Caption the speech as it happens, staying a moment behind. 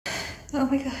Oh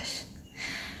my gosh.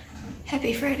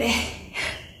 Happy Friday.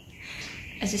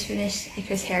 I just finished a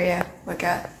Chris Harrier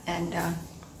workout and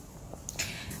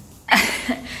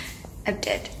I'm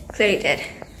dead. Clearly dead.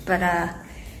 But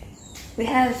we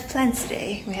have plans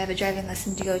today. We have a driving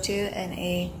lesson to go to and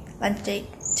a lunch date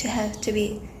to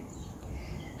be...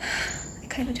 I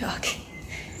can't even talk.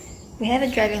 We have a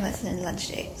driving lesson and lunch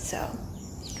date, so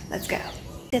let's go.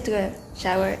 We have to go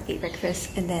shower, eat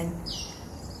breakfast, and then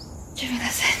driving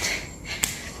lesson.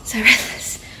 So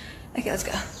restless. Okay, let's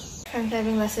go. From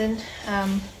driving lesson,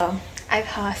 I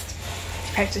passed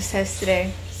the practice test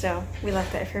today, so we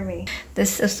left that for me.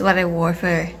 This is what I wore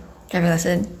for driving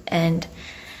lesson, and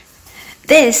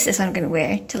this is what I'm gonna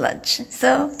wear to lunch.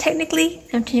 So technically,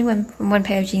 I'm changing from one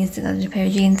pair of jeans to another pair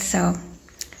of jeans, so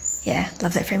yeah,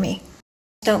 love that for me.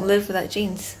 Don't live without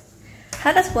jeans.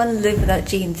 How does one live without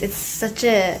jeans? It's such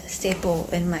a staple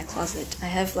in my closet. I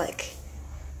have like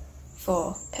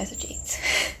 4 pairs of jeans.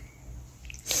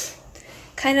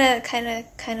 Kinda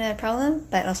a problem,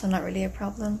 but also not really a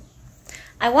problem.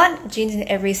 I want jeans in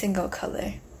every single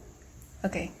color.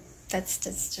 Okay, that's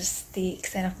just the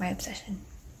extent of my obsession.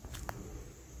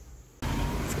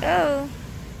 Let's go!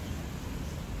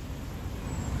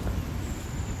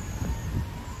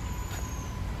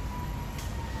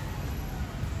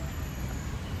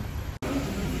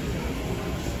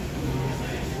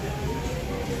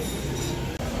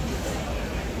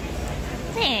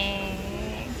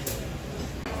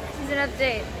 An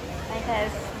update. I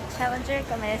have Challenger,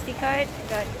 got my SD card,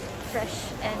 got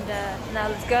Fresh, and now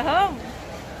let's go home.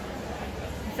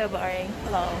 It's so boring.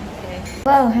 Hello. Okay.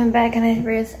 Hello, I'm back and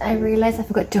I realized I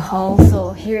forgot to haul,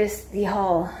 so here's the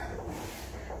haul.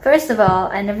 First of all,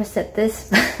 I never said this,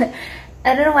 but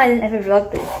I don't know why I didn't ever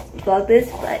vlog this,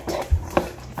 but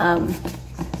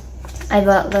I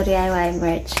bought the DIY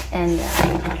merch and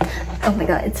oh my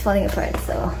god, it's falling apart,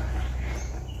 so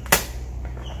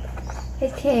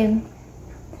it came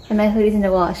and my hoodie's in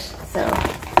the wash, so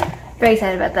very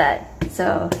excited about that.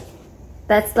 So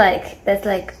that's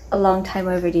like a long time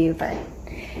overdue, but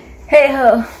hey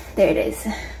ho, there it is.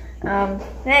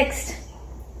 Next,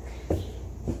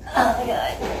 oh my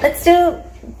god, let's do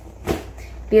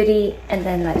beauty and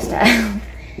then lifestyle.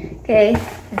 Okay,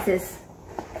 this is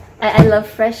I love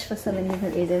Fresh for so many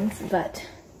different reasons, but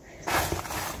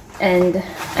and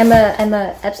I'm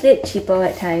a absolute cheapo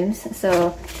at times,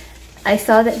 so I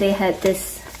saw that they had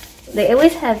this, they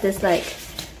always have this like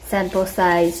sample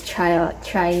size try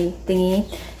thingy.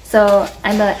 So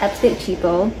I'm an absolute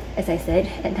cheapo, as I said,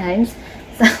 at times.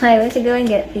 So I went to go and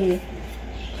get the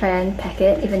try-on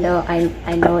packet, even though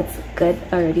I know it's good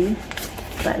already.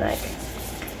 But like,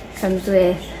 comes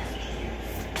with,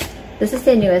 this is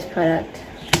their newest product.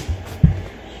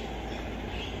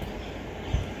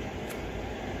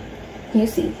 Can you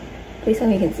see? Please tell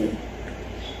me you can see.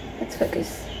 Let's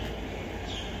focus.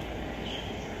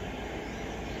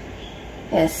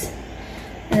 Yes.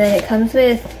 And then it comes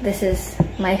with, this is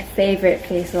my favorite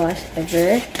face wash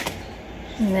ever.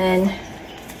 And then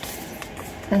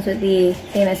it comes with the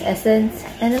famous essence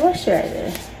and the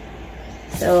moisturizer.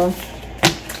 So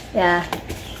yeah,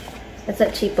 that's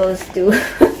what cheapos do.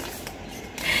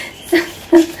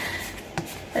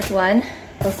 That's one.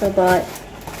 Also bought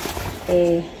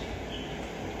a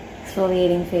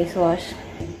exfoliating face wash.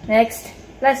 Next,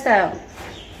 lifestyle.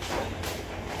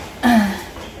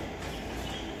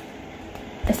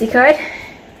 SD card.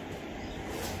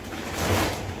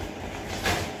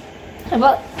 I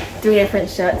bought 3 different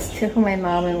shots, 2 for my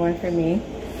mom and 1 for me.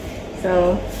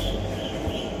 So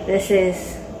this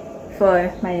is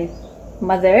for my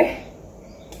mother,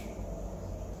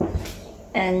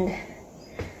 and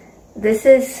this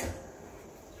is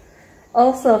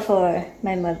also for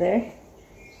my mother,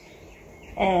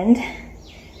 and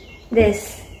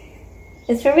this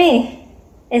is for me.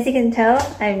 As you can tell,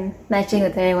 I'm matching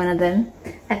with every one of them.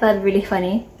 I thought it really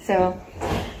funny, so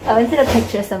I went to the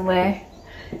picture somewhere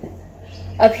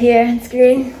up here on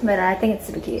screen, but I think it's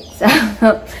super cute. So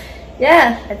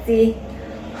yeah, that's the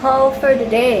haul for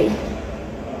today.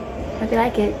 Hope you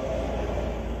like it.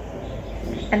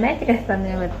 I might take a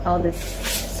thumbnail with all this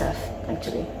stuff,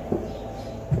 actually.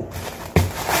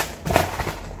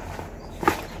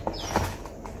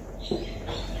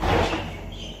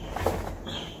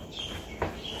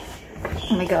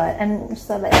 Oh my god, I'm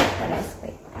so bad at thumbnails.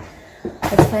 Wait,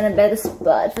 let's find a better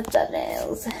spot for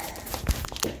thumbnails.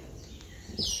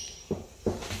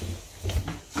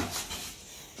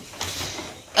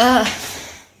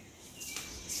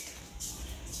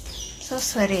 So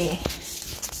sweaty.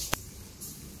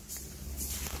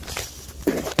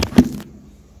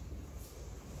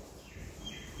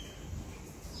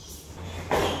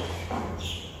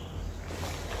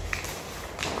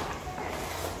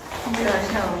 Oh my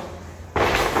gosh, no.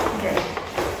 Okay.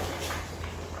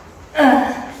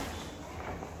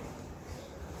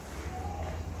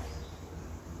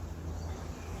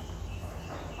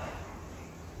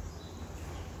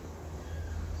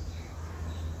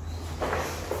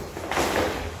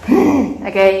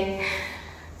 Okay.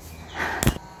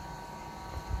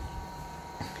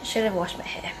 I should have washed my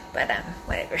hair, but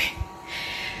whatever.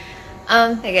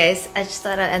 Hey guys, I just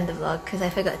thought I'd end the vlog because I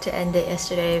forgot to end it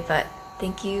yesterday, but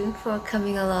thank you for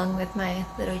coming along with my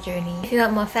little journey. If you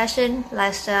want more fashion,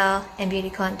 lifestyle, and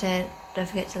beauty content, don't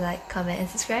forget to like, comment, and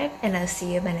subscribe, and I'll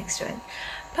see you in my next one.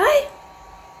 Bye!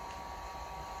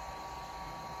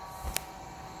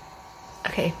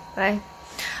 Okay, bye.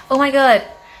 Oh my god!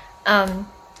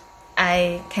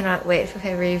 I cannot wait for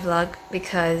February vlog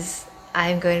because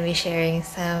I'm going to be sharing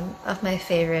some of my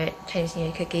favorite Chinese New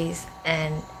Year cookies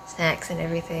and snacks and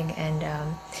everything, and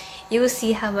you will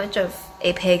see how much of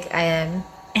a pig I am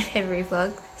in every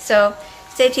vlog. So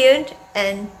stay tuned,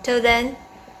 and till then,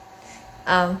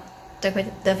 don't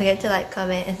forget to like,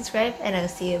 comment, and subscribe, and I'll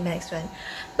see you in the next one.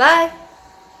 Bye!